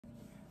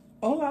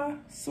Hola,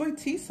 soy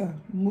Tisa.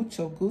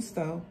 Mucho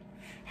gusto.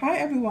 Hi,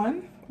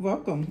 everyone.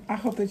 Welcome. I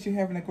hope that you're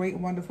having a great,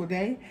 wonderful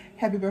day.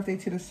 Happy birthday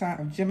to the sign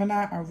of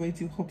Gemini. I really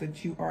do hope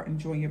that you are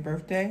enjoying your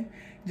birthday.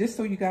 Just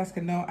so you guys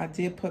can know, I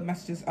did put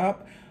messages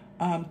up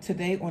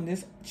today on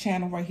this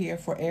channel right here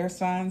for air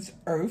signs,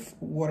 earth,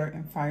 water,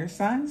 and fire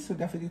signs. So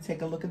definitely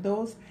take a look at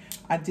those.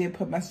 I did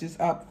put messages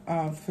up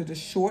for the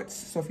shorts.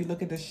 So if you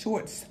look at the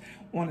shorts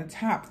on the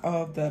top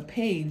of the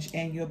page,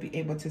 and you'll be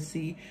able to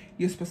see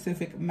your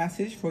specific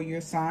message for your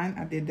sign.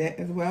 I did that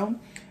as well.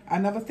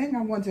 Another thing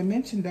I wanted to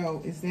mention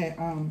though is that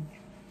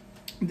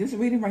this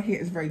reading right here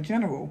is very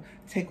general.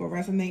 Take what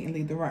resonate and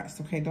leave the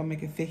rest. Okay, don't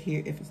make it fit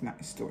here if it's not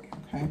your story.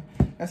 Okay,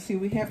 let's see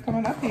what we have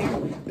coming up here.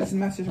 This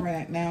message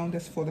right now,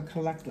 that's for the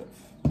collective.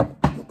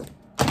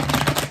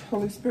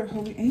 Holy Spirit,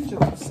 Holy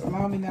Angels,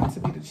 allow me now to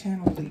be the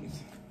channel lead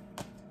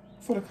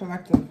for the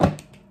collective.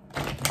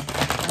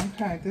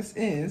 Okay, this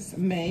is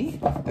May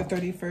the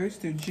 31st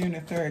through June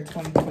the 3rd,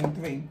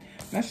 2023.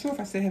 Not sure if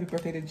I said happy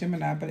birthday to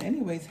Gemini, but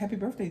anyways, happy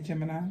birthday,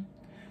 Gemini.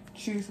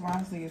 Choose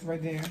wisely is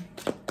right there.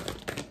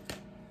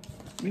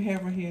 We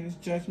have right here this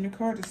Judgment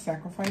card, the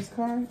Sacrifice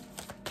card.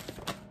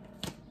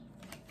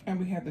 And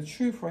we have the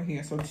Truth right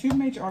here. So two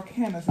major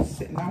arcanas are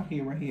sitting out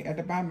here right here. At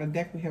the bottom of the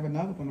deck, we have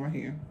another one right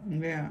here.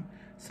 Yeah.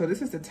 So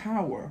this is the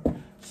Tower.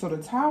 So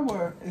the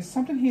Tower is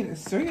something here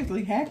that's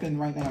seriously happening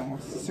right now.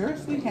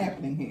 Seriously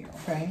happening here,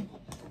 okay?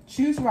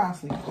 Choose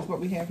wisely is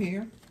what we have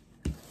here,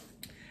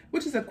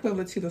 which is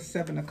equivalent to the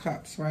Seven of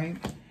Cups, right?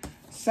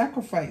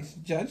 Sacrifice,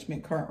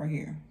 Judgment card right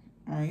here,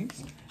 all right?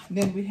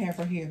 Then we have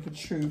right here the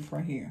Truth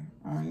right here,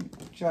 all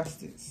right?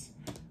 Justice,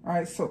 all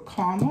right? So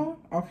karma,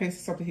 okay, so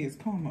something here is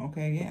karma,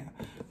 okay, yeah.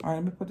 All right,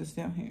 let me put this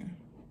down here.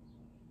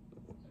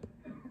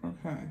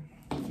 Okay,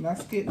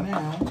 let's get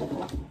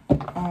now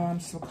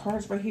some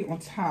cards right here on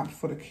top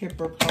for the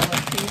Kipper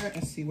card here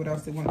and see what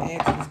else they want to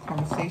add to this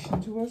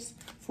conversation to us,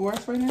 for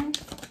us right now.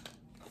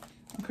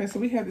 Okay, so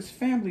we have this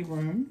family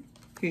room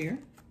here.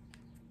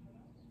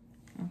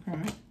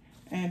 Okay.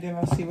 And then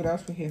let's see what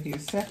else we have here.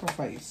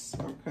 Sacrifice.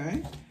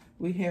 Okay.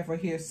 We have right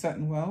here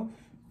Sudden Wealth.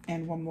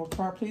 And one more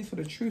card, please, for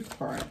the Truth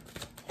card.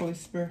 Holy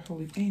Spirit,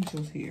 Holy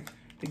Angels here.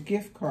 The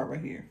Gift card right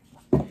here.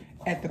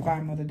 At the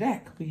bottom of the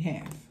deck, we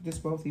have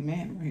this wealthy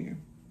man right here.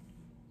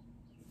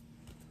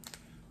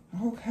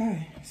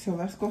 Okay. So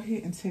let's go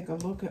ahead and take a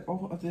look at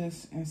all of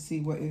this and see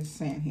what it's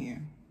saying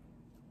here.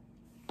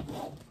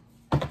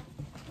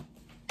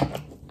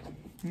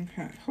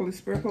 Okay, Holy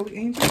Spirit, Holy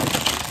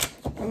Angels,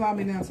 allow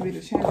me now to be the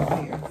channel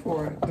here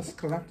for this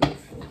collective.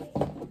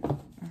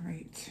 All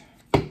right.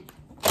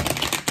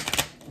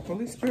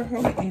 Holy Spirit,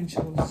 Holy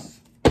Angels,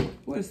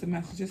 what is the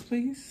messages,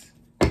 please?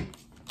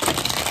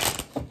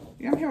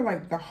 Yeah, I'm hearing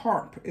like the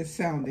harp is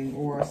sounding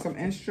or some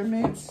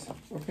instruments.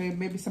 Okay,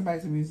 maybe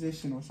somebody's a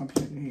musician or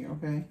something in here,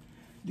 okay?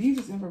 These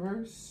is in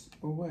reverse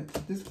or what?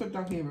 This flipped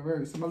out here in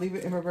reverse. I'm going to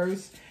leave it in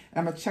reverse.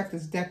 And I'm going to check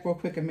this deck real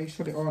quick and make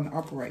sure they're all in the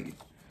upright.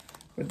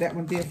 But that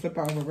one did flip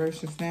out in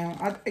reverse just now.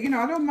 I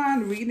don't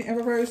mind reading in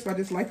reverse, but I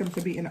just like them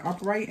to be in the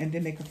upright, and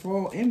then they can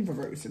fall in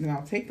reverse, and then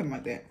I'll take them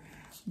like that.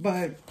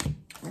 But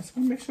I just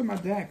want to make sure my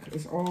deck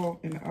is all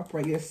in the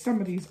upright. Yes,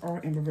 some of these are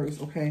in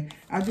reverse, okay?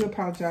 I do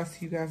apologize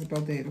to you guys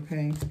about that,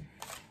 okay?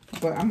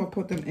 But I'm going to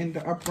put them in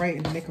the upright,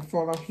 and then they can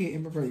fall out here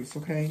in reverse,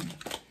 okay?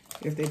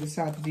 If they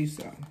decide to do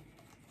so.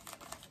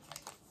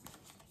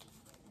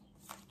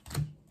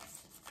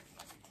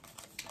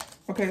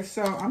 Okay,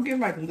 so I'm getting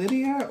like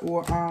Lydia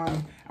or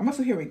I'm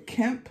also hearing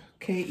Kemp,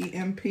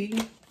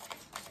 K-E-M-P.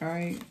 All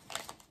right.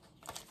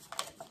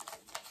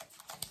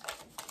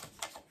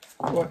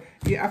 Or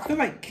yeah, I feel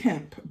like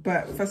Kemp,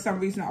 but for some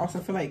reason I also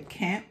feel like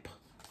Camp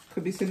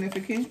could be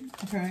significant.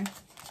 Okay.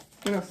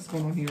 What else is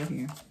going on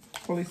here?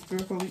 Holy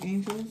Spirit, Holy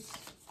Angels.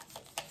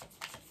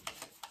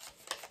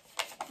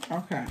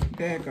 Okay,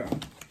 there you go.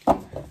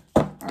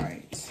 All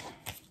right.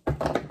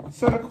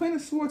 So the Queen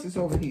of Swords is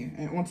over here,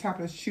 and on top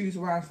of this Choose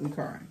Wisely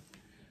card.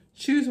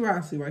 Choose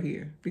wisely right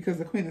here, because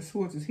the Queen of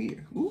Swords is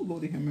here. Ooh,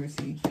 Lord have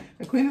mercy.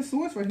 The Queen of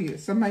Swords right here.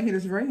 Somebody here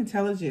that's very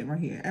intelligent right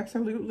here.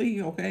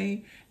 Absolutely,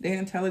 okay? They're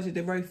intelligent.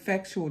 They're very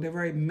factual. They're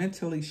very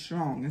mentally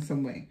strong in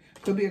some way.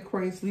 Could be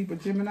Aquarius, Libra,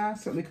 Gemini.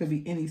 Certainly could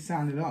be any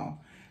sign at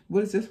all.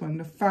 What is this one?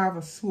 The Five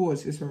of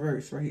Swords is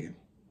reversed right here.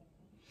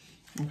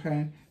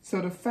 Okay?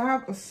 So the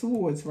Five of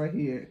Swords right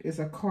here is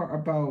a card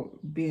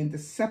about being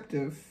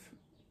deceptive.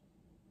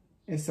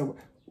 And so...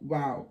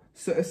 wow.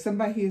 So if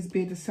somebody here is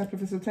being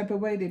deceptive in some type of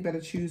way, they better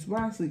choose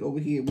wisely over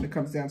here when it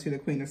comes down to the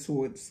Queen of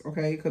Swords.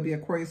 Okay? It could be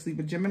Aquarius,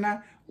 Libra, Gemini,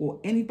 or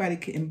anybody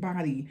can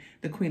embody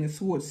the Queen of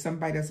Swords.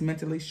 Somebody that's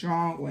mentally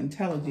strong or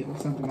intelligent or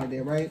something like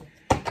that, right?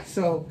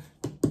 So,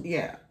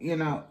 yeah, you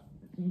know,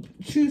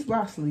 choose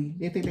wisely.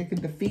 They think they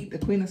can defeat the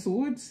Queen of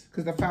Swords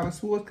because the Five of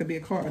Swords could be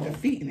a card of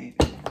defeating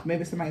it.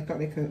 Maybe somebody thought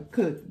they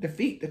could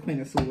defeat the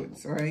Queen of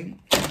Swords, all right?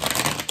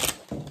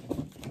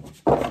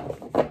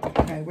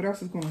 Okay, what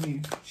else is going on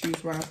here?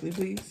 Choose wisely,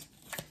 please.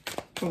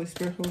 Holy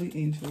Spirit, Holy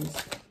Angels.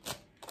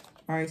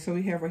 All right, so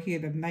we have right here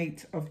the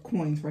Knight of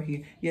Coins right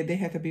here. Yeah, they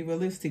have to be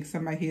realistic.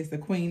 Somebody here is the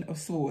Queen of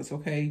Swords,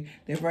 okay?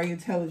 They're very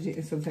intelligent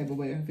in some type of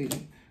way, I feel.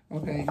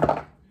 Okay?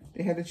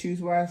 They had to choose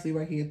wisely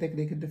right here, thinking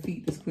they could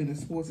defeat this Queen of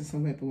Swords in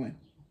some type of way.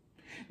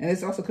 And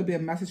this also could be a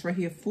message right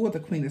here for the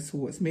Queen of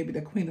Swords. Maybe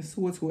the Queen of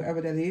Swords,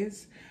 whoever that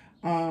is,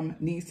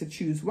 needs to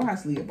choose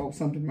wisely about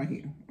something right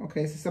here.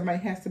 Okay, so somebody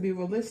has to be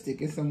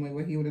realistic in some way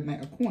right here with the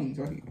Knight of Coins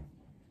right here.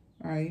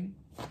 All right.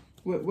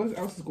 What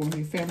else is going on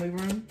here? Family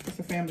room. What's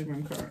the family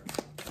room card?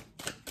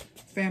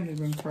 Family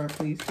room card,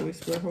 please. Holy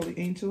Spirit, Holy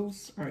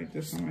Angels. All right,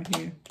 this one right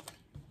here.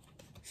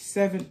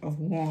 7 of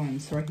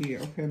Wands right here.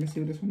 Okay, let me see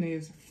what this one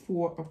is.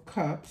 4 of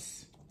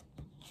Cups.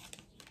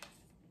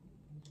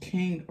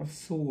 King of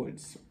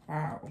Swords.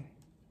 Wow.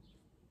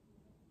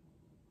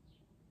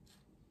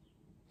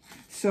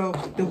 So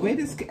the way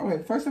this,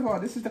 okay, first of all,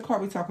 this is the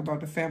card we talk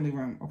about, the family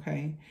room,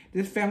 okay?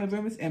 This family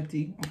room is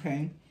empty,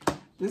 okay?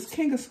 This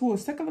King of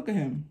Swords, take a look at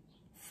him.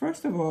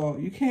 First of all,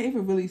 you can't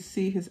even really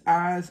see his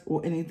eyes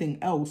or anything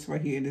else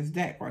right here in this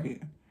deck right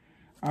here,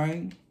 all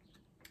right?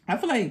 I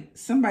feel like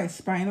somebody's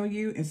spying on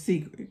you in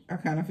secret, I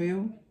kind of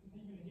feel.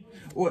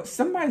 Or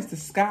somebody's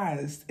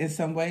disguised in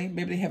some way.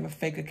 Maybe they have a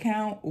fake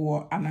account,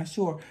 or I'm not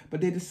sure, but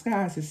they're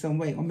disguised in some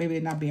way. Or maybe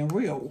they're not being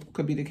real,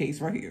 could be the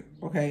case right here,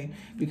 okay?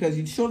 Because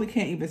you surely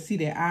can't even see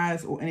their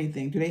eyes or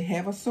anything. Do they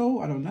have a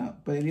soul? I don't know,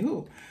 but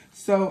anywho.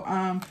 So,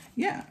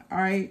 yeah, all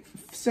right.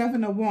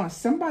 7 of Wands.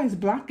 Somebody's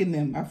blocking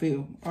them, I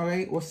feel, all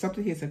right? Or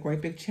something here is a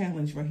great big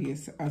challenge right here,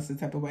 some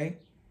type of way,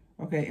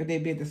 okay? If they're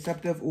being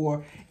deceptive,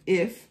 or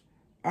if,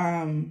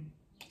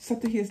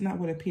 something here is not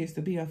what it appears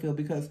to be, I feel,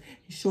 because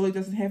he surely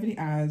doesn't have any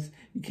eyes.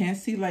 You can't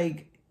see,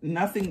 like,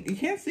 nothing. You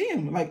can't see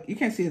him. Like, you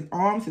can't see his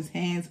arms, his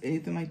hands,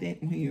 anything like that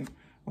on here.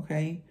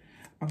 Okay?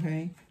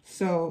 Okay?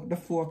 So, the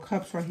 4 of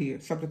Cups right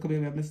here. Something could be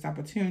a missed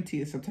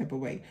opportunity in some type of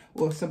way.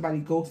 Or somebody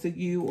ghosted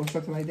you or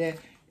something like that.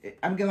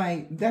 I'm getting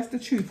like, that's the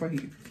truth right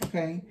here.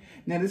 Okay?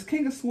 Now, this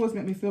King of Swords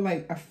made me feel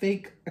like a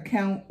fake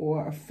account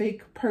or a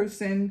fake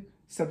person.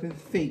 Something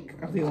fake,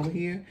 I feel, over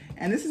here.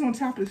 And this is on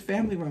top of this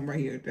family room right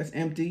here. That's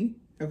empty.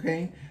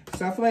 Okay,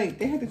 so I feel like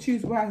they had to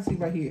choose wisely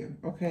right here,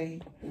 okay,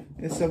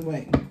 in some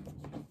way.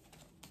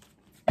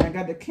 And I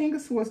got the King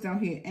of Swords down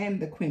here and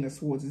the Queen of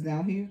Swords is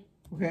down here,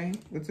 okay?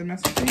 What's the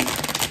message?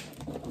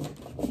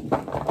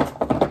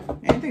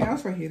 Anything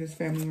else right here, this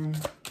family room?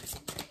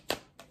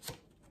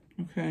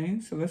 Okay,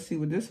 so let's see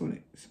what this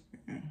one is.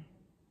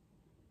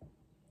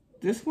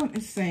 This one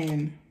is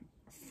saying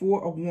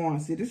 4 of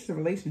Wands. See, this is a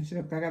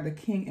relationship. I got the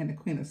King and the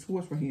Queen of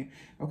Swords right here.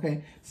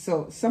 Okay,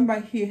 so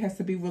somebody here has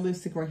to be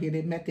realistic right here.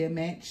 They met their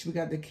match. We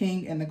got the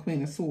King and the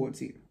Queen of Swords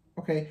here.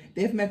 Okay,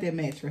 they've met their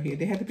match right here.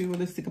 They have to be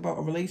realistic about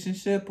a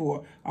relationship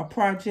or a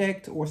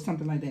project or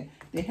something like that.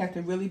 They have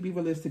to really be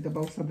realistic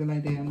about something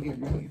like that. I'm getting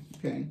right here.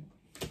 Okay,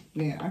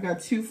 yeah, I got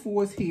 2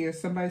 4s here.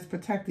 Somebody's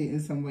protected in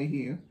some way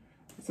here.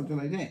 Something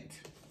like that.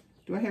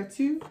 Do I have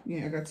 2?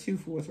 Yeah, I got 2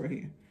 4s right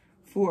here.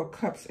 4 of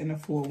Cups and the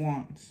 4 of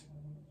Wands.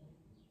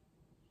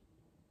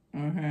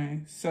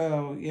 Okay,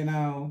 so, you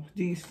know,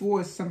 these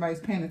 4s,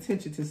 somebody's paying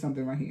attention to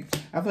something right here.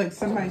 I feel like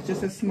somebody's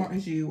just as smart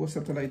as you or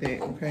something like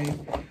that, okay?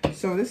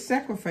 So this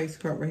Sacrifice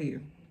card right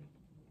here.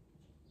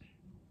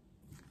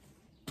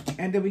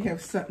 And then we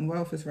have Sudden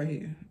Wealth is right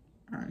here.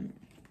 All right.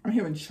 I'm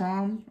hearing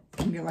Charm.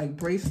 I'm getting like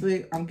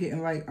Bracelet. I'm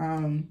getting like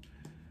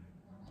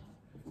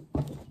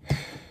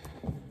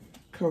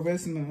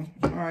Charisma.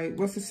 All right,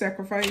 what's the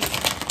Sacrifice?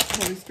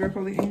 Holy Spirit,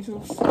 Holy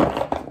Angels.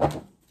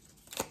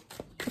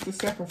 What's the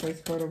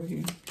Sacrifice card over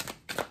here?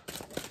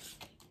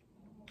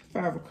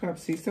 5 of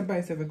Cups. See,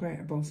 somebody's a regret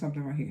about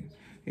something right here.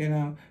 You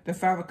know, the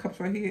 5 of Cups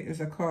right here is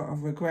a card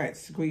of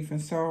regrets, grief,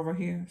 and sorrow right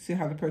here. See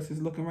how the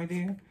person's looking right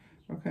there?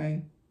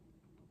 Okay.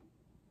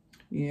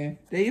 Yeah.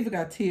 They even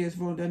got tears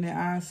rolling down their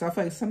eyes. So I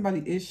feel like somebody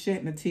is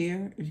shedding a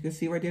tear. If you can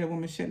see right there, the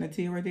woman shedding a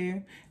tear right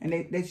there. And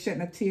they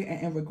shedding a tear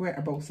and regret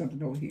about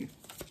something over here.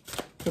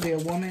 Could be a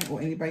woman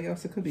or anybody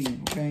else it could be,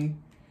 okay?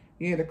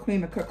 Yeah, the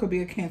Queen of Cups could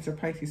be a Cancer,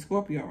 Pisces,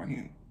 Scorpio right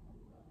here.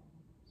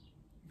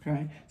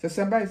 Okay, so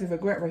somebody's a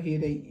regret right here.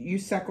 You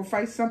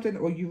sacrifice something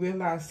or you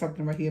realize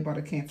something right here about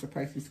a Cancer,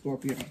 Pisces,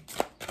 Scorpio.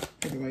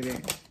 Something like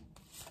that.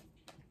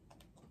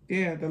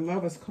 Yeah, the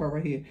Lovers card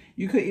right here.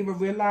 You could even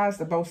realize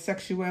about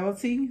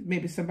sexuality.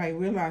 Maybe somebody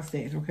realized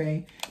that,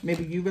 okay?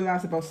 Maybe you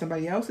realize about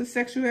somebody else's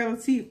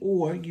sexuality,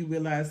 or you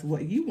realize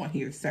what you want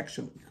here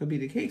sexually. Could be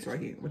the case right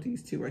here with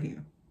these 2 right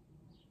here.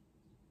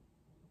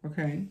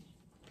 Okay.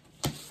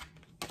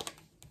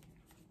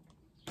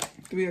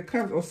 3 of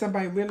Cups, or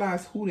somebody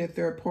realized who their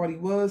third party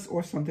was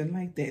or something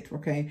like that,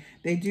 okay?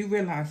 They do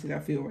realize it, I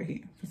feel, right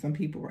here. For some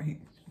people right here,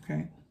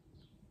 okay?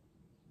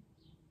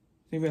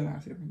 They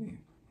realize it right here,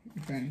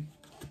 okay?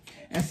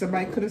 And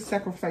somebody could have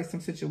sacrificed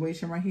some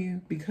situation right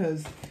here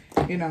because,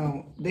 you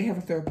know, they have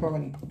a third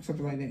party,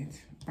 something like that,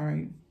 all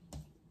right?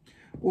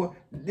 Or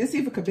this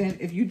even could be,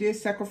 if you did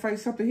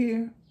sacrifice something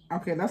here,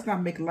 okay, let's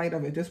not make light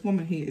of it. This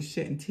woman here is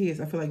shedding tears.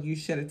 I feel like you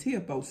shed a tear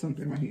about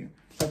something right here.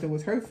 Something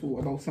was hurtful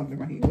about something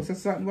right here. What's the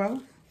Sudden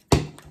Wealth?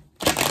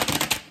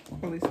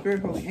 Holy Spirit,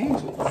 Holy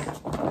Angels.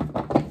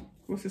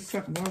 What's the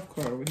Sudden Wealth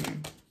card over here?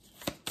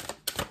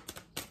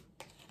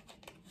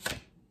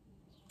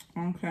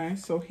 Okay,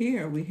 so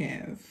here we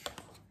have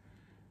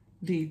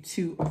the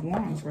 2 of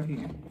Wands right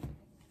here.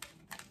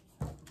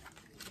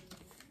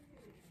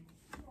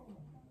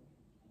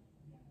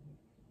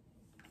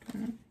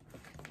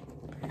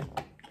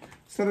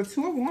 So the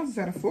Two of Wands is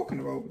at a fork in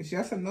the road. It's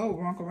yes or no,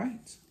 wrong or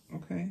right.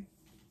 Okay.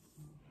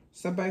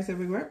 Somebody's at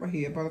regret right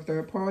here about a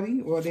third party,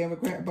 or they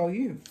regret about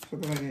you.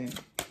 Something like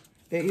that.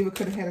 They either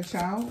could have had a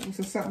child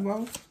with something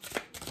else.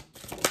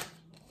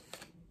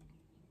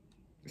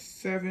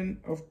 Seven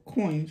of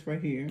Coins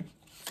right here.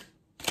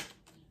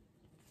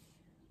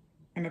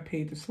 And a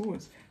Page of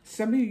Swords.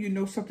 Some of you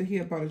know something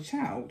here about a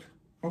child.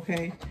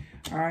 Okay.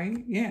 All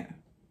right. Yeah.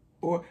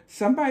 Or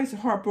somebody's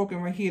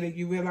heartbroken right here that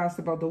you realized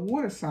about the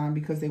water sign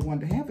because they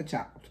wanted to have a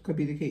child. Could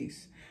be the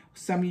case.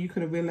 Some of you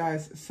could have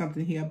realized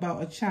something here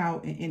about a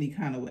child in any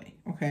kind of way.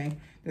 Okay.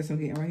 That's what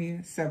I'm getting right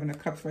here. Seven of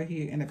Cups right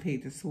here and a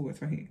Page of Swords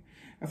right here.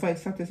 I feel like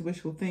something's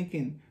wishful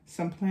thinking.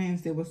 Some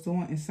plans they was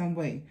doing in some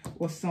way.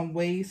 Or some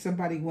way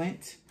somebody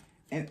went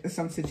in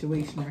some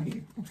situation right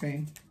here.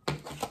 Okay.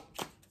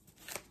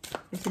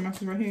 What's the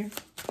message right here?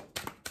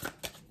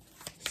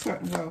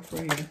 Certain wealth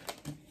right here.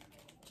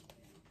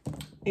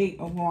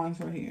 Eight of Wands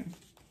right here.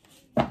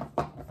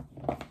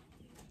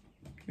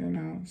 You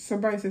know,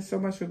 somebody says so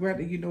much regret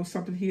that you know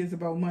something here is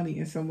about money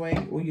in some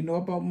way, or you know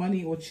about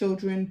money or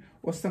children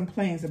or some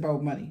plans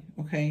about money.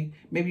 Okay,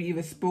 maybe you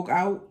even spoke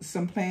out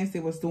some plans they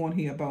was doing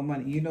here about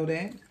money. You know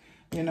that,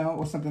 you know,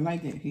 or something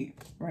like that here,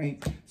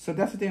 right? So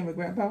that's what they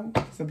regret about.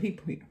 Some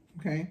people here,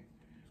 okay,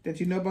 that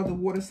you know about the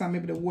water sign.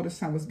 Maybe the water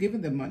sign was giving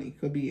them money.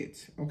 Could be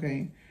it.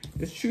 Okay,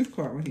 this Truth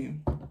card right here,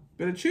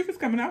 but the truth is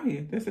coming out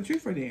here. That's the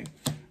truth right there.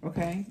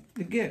 Okay,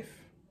 the gift.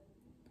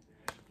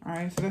 All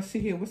right, so let's see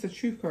here. What's the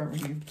Truth card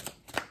right here?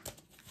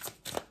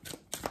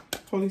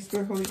 Holy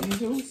Spirit, Holy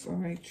Angels. All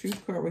right,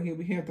 Truth card right here.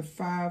 We have the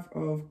Five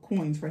of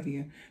Coins right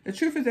here. The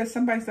truth is that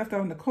somebody's left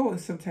out in the cold in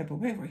some type of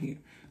way right here.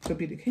 Could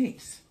be the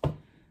case. All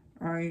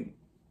right.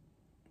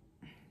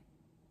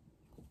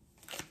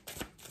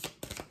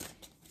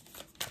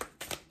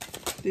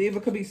 There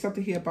even could be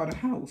something here about a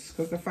house,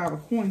 because the Five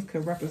of Coins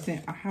could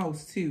represent a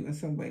house too in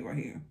some way right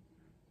here.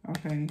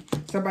 Okay.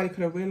 Somebody could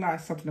have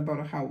realized something about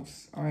a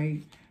house. All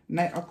right.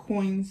 Knight of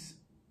Coins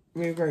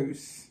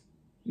reverse.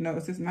 No,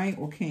 is this Knight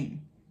or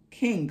King?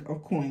 King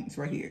of Coins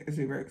right here is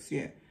reverse.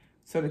 Yeah.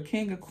 So the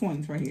King of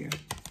Coins right here.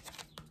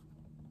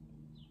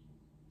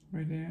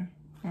 Right there.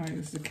 All right.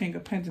 This is the King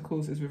of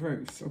Pentacles is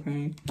reverse.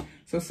 Okay.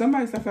 So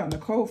somebody's left out in the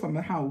cold from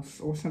the house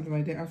or something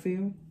like that, I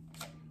feel.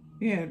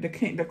 Yeah.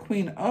 The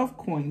Queen of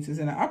Coins is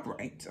in the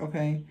upright.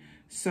 Okay.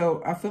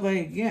 So I feel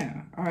like,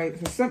 yeah. All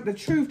right. So the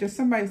truth that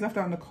somebody's left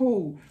out in the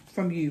cold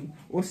from you,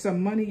 or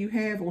some money you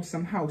have, or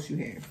some house you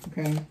have.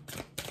 Okay.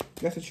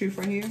 That's the truth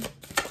right here.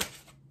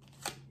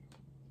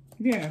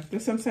 Yeah,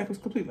 there's some cycles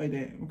complete like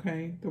that,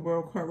 okay? The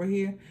World card right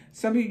here.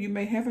 Some of you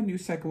may have a new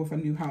cycle with a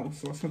new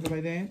house or something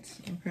like that,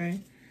 okay?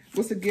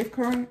 What's the gift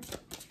card?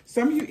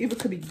 Some of you even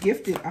could be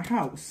gifted a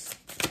house,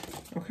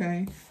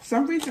 okay?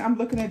 Some reason I'm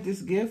looking at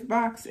this gift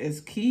box as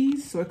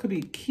keys, so it could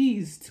be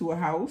keys to a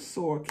house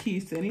or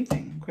keys to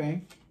anything,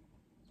 okay?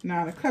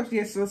 Now, the Cups,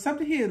 yeah, so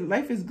something here,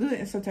 life is good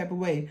in some type of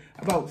way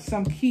about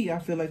some key I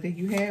feel like that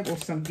you have, or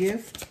some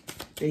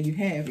gift that you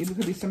have. It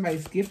could be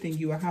somebody's gifting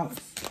you a house,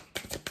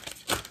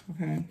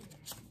 okay?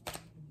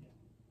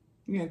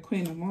 Yeah,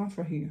 Queen of Wands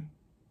right here.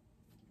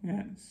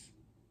 Yes.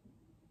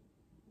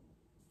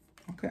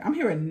 Okay, I'm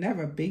hearing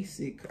never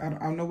basic. I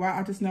don't know why.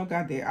 I just know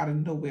got that out of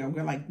nowhere. I'm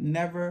going like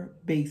never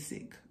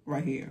basic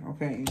right here.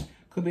 Okay.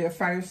 Could be a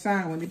fire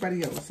sign or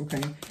anybody else.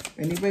 Okay.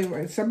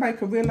 Anybody, somebody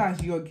could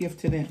realize you're a gift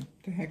to them.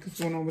 What the heck is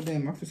going on with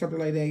them? Or something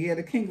like that. Yeah,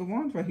 the King of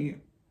Wands right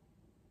here.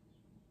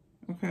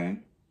 Okay.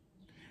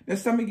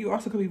 There's some of you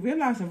also could be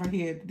realizing right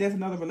here there's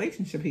another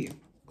relationship here.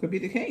 Could be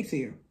the case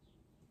here.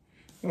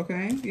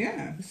 Okay,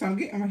 yeah, so I'm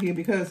getting right here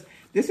because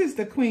this is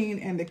the Queen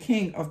and the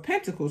King of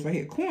Pentacles right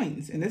here,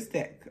 coins in this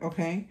deck,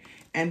 okay?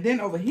 And then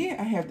over here,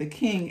 I have the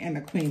King and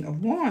the Queen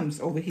of Wands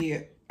over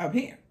here, up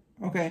here,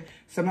 okay?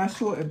 So I'm not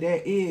sure if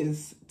there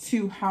is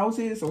two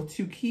houses or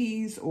two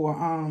keys or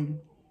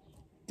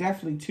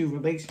definitely two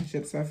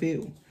relationships, I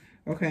feel,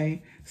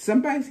 okay?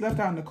 Somebody's left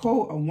out in the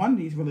cold on one of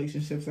these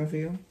relationships, I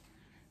feel,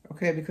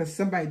 okay? Because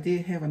somebody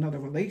did have another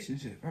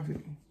relationship, I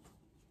feel.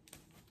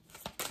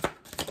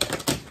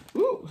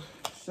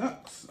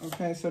 Sucks.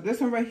 Okay, so this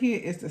one right here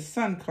is the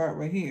Sun card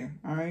right here.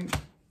 All right.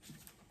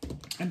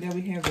 And then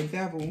we have the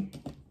Devil.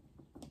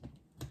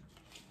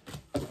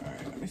 All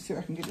right, let me see if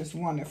I can get this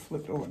one that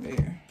flipped over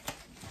there.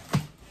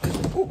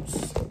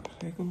 Oops.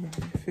 Okay, go back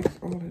and fix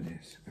all of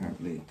this. God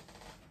bless.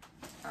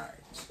 All right.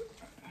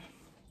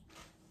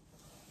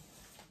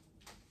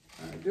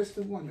 All right, this is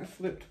the one that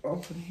flipped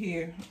over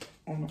here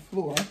on the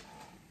floor.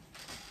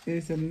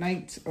 Is a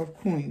Knight of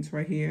Coins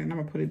right here. And I'm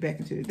going to put it back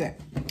into the deck.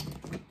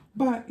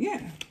 But,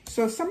 yeah.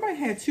 So somebody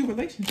had two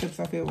relationships,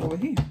 I feel, over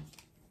here.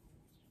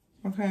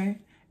 Okay?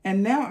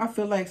 And now I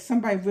feel like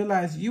somebody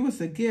realized you was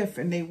a gift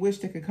and they wish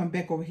they could come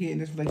back over here in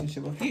this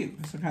relationship with you.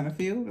 That's the kind of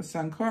feel. The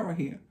Sun card right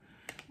here.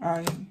 All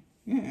right?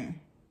 Yeah.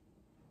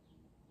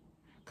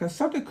 Because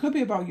something could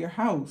be about your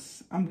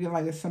house. I'm feeling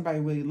like it's somebody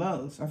really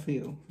loves, I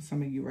feel, for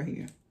some of you right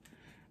here.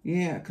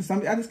 Yeah, because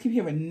I just keep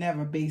hearing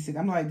never basic.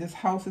 I'm like, this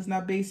house is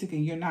not basic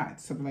and you're not.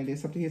 Something like that.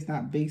 Something here is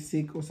not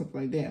basic or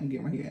something like that. I'm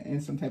getting right here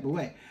in some type of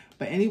way.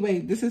 But anyway,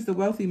 this is the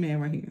wealthy man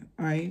right here.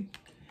 All right.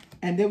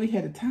 And then we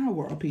had a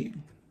tower up here.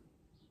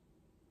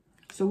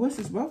 So what's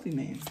this wealthy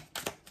man?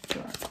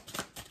 Sorry.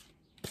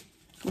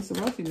 What's the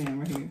wealthy man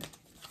right here?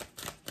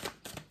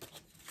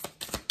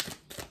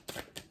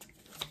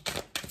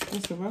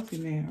 What's the wealthy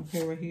man?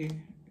 Okay, right here.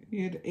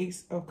 Yeah, the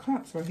Ace of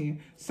Cups right here.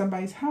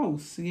 Somebody's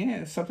house.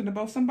 Yeah, something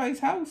about somebody's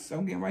house.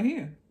 I'm getting right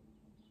here.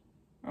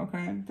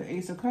 Okay, the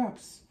Ace of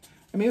Cups.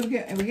 I mean, we're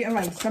getting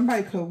like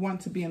somebody could want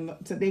to be in love.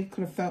 So they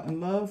could have felt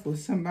in love with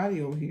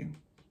somebody over here.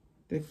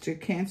 The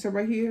Cancer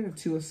right here, the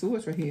Two of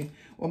Swords right here.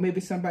 Or maybe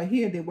somebody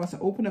here, they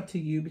wasn't open up to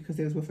you because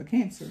they was with a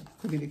Cancer.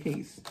 Could be the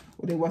case.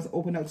 Or they wasn't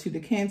open up to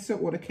the Cancer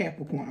or the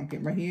Capricorn. I'm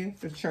getting right here.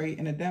 The Chariot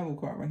and the Devil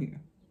card right here.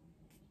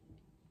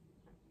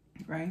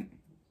 Right?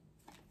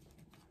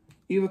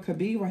 Either could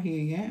be right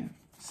here, yeah.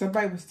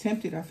 Somebody was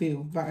tempted, I feel,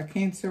 by a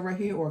Cancer right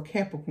here or a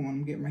Capricorn.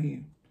 I'm getting right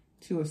here.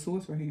 Two of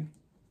Swords right here.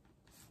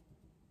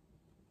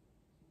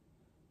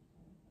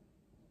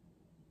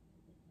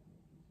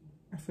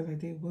 I feel like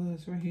they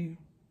was right here.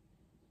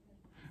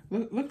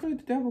 Look at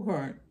the Devil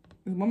card.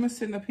 The woman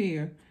sitting up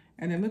here,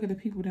 and then look at the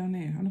people down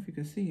there. I don't know if you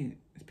can see it.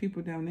 There's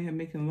people down there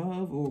making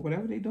love or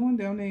whatever they doing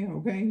down there,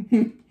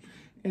 okay?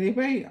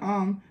 Anyway,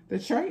 the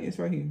Chariot is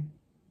right here.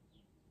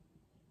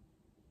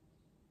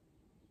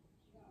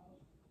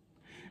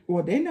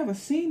 Well, they never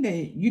seen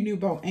that you knew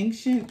about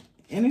ancient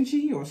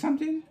energy or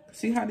something.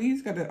 See how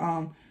these got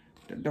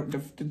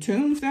the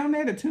tunes down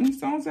there, the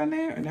tombstones down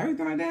there, and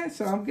everything like that.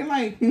 So I'm getting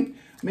like,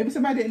 maybe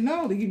somebody didn't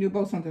know that you knew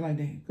about something like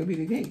that. Could be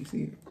the case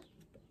here.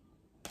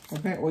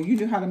 Okay, or you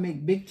knew how to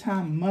make big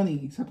time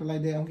money, something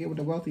like that. I'm getting with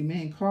the Wealthy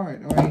Man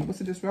card. All right, what's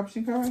the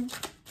Disruption card?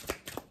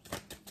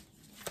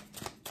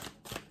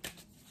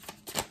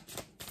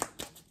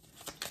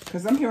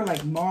 Because I'm hearing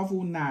like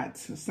Marvel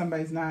knots.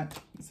 Somebody's not.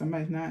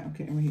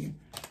 Okay, right here.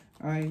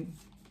 All right.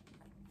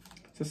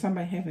 So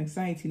somebody having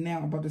anxiety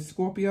now about the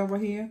Scorpio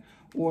right here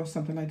or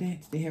something like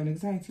that. They have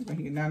anxiety right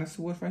here. Nine of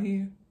Swords right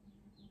here.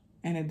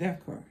 And a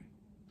Death card.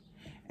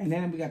 And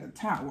then we got the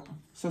Tower.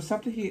 So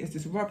something here is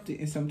disrupted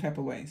in some type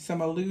of way.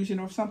 Some illusion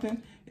or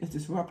something is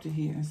disrupted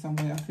here in some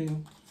way, I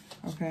feel.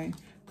 Okay.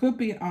 Could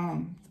be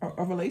a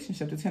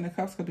relationship. The Ten of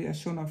Cups could be a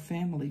showing of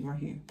family right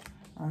here.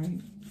 All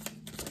right.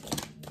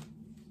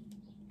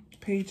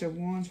 Page of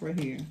Wands right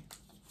here.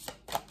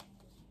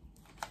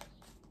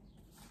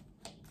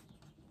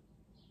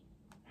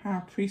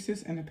 High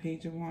Priestess and the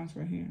Page of Wands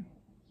right here.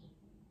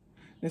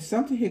 There's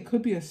something here,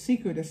 could be a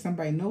secret that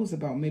somebody knows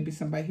about. Maybe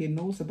somebody here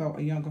knows about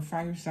a younger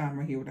fire sign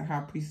right here with the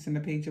High Priestess and the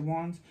Page of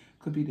Wands.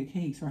 Could be the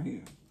case right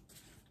here.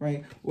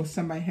 Right? Or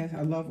somebody has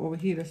a love over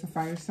here. That's a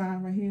fire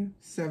sign right here.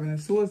 Seven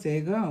of Swords. There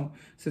you go.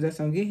 So that's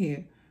what I'm getting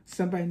here.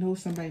 Somebody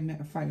knows somebody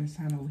met a fire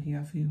sign over here,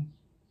 I feel.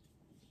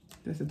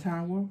 That's a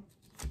Tower.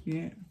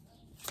 Yeah.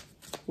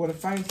 What a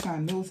fire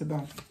sign knows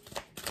about you.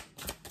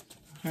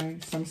 Okay?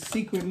 Some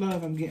secret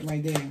love I'm getting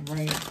right there,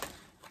 right?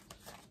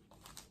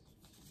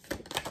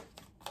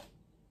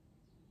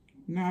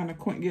 Nine of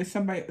Coins. Yeah,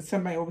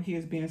 somebody over here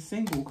is being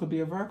single. Could be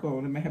a Virgo.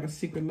 They may have a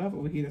secret love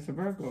over here that's a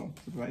Virgo.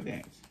 Something like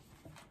that.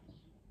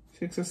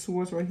 Six of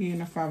Swords right here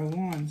and the Five of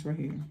Wands right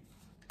here.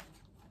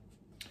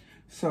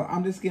 So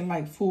I'm just getting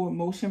like full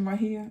emotion right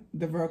here.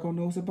 The Virgo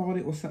knows about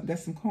it or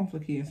that's some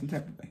conflict here in some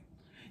type of way.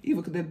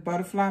 Either the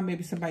butterfly,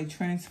 maybe somebody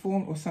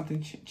transformed or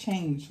something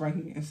changed right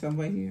here in some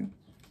way here.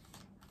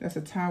 That's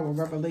a Tower,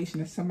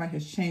 revelation that somebody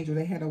has changed or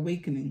they had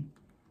awakening.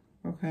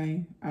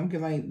 Okay. I'm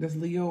getting like this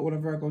Leo or the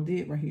Virgo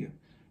did right here.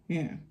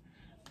 Yeah.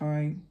 All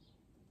right.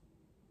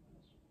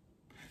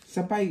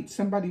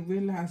 Somebody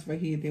realized right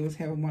here they was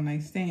having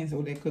one-night stands,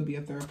 or there could be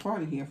a third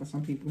party here for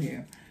some people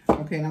here.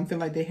 Okay, and I feel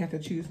like they have to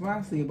choose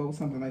wisely about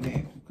something like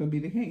that. Could be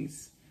the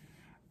case.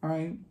 All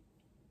right.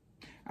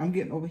 I'm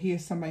getting over here.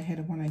 Somebody had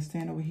a one-night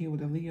stand over here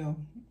with a Leo.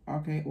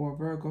 Okay, or a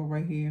Virgo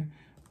right here.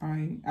 All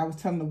right. I was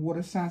telling the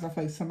water signs, I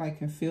feel like somebody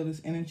can feel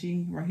this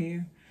energy right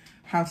here.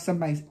 How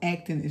somebody's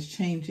acting is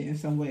changing in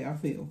some way, I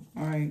feel.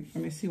 All right.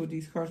 Let me see what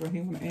these cards right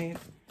here want to add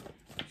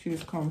to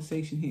this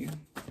conversation here.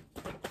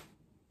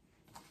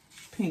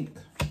 Pink.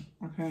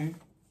 Okay.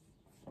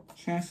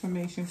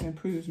 Transformations,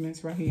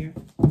 improvements right here.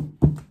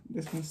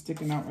 This one's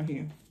sticking out right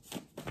here.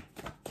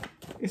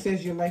 It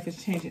says your life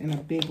is changing in a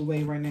big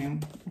way right now.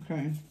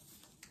 Okay.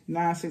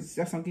 9-6,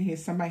 that's something here.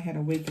 Somebody had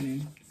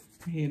awakening.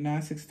 Here,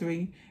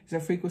 963 is a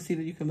frequency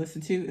that you can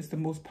listen to. It's the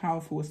most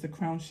powerful. It's the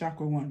crown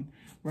chakra one,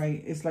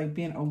 right? It's like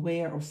being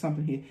aware of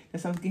something here.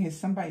 That's what I'm getting here.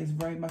 Somebody is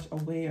very much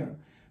aware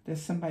that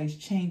somebody's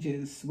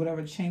changes,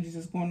 whatever changes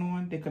is going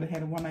on. They could have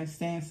had a one-night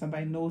stand.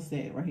 Somebody knows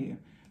that right here.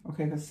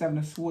 Okay, because Seven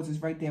of Swords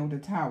is right there with the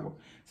Tower.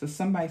 So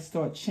somebody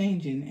start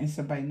changing and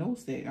somebody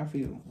knows that, I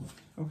feel.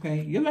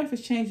 Okay, your life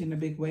is changing in a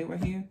big way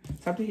right here.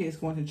 Something here is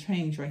going to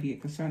change right here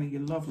concerning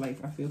your love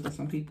life, I feel, for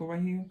some people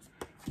right here.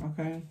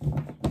 Okay.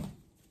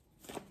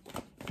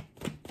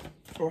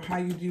 Or how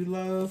you do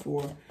love,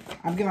 or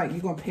I'm getting like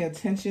you're going to pay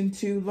attention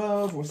to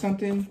love or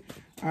something.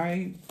 All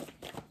right.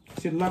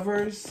 To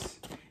lovers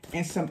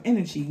and some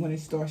energy when it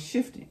starts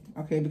shifting.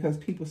 Okay, because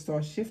people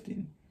start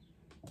shifting.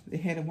 They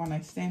had a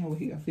one-night stand over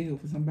here, I feel,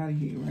 for somebody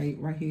here,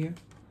 right here.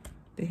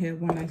 They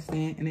had one night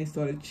stand and they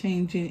started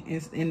changing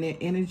in their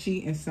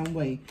energy in some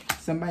way.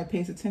 Somebody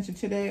pays attention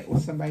to that, or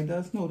somebody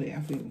does know that,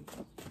 I feel.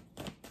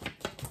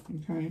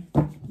 Okay.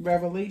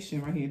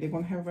 Revelation right here. They're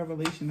going to have a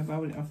revelation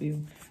about it, I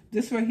feel.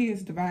 This right here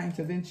is divine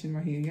intervention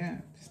right here. Yeah.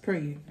 Just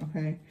period.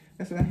 Okay.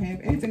 That's what I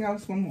have. Anything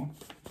else? One more.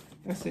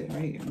 That's it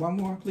right here. One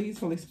more, please.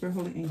 Holy Spirit,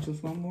 Holy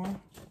Angels. One more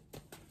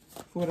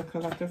for the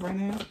collective right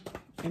now.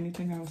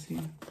 Anything else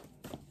here?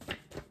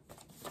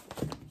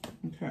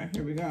 Okay.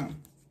 Here we go.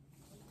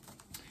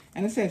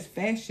 And it says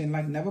fashion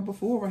like never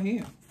before right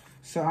here.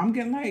 So I'm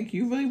getting like,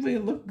 you really, really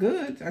look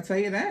good. I tell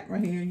you that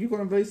right here. You're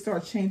going to really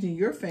start changing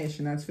your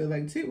fashion, I feel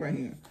like, too, right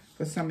here.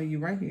 For some of you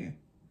right here.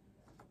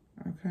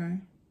 Okay.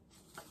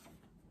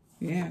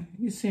 Yeah.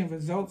 You're seeing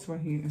results right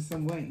here in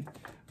some way.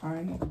 All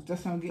right.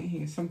 That's what I'm getting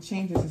here. Some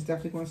changes is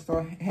definitely going to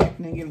start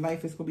happening. Your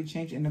life is going to be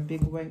changing in a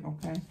big way.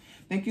 Okay.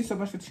 Thank you so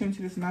much for tuning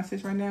to this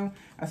message right now.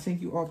 I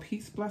send you all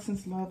peace,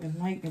 blessings, love, and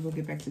light. And we'll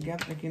get back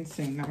together again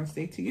soon.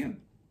 Namaste to you.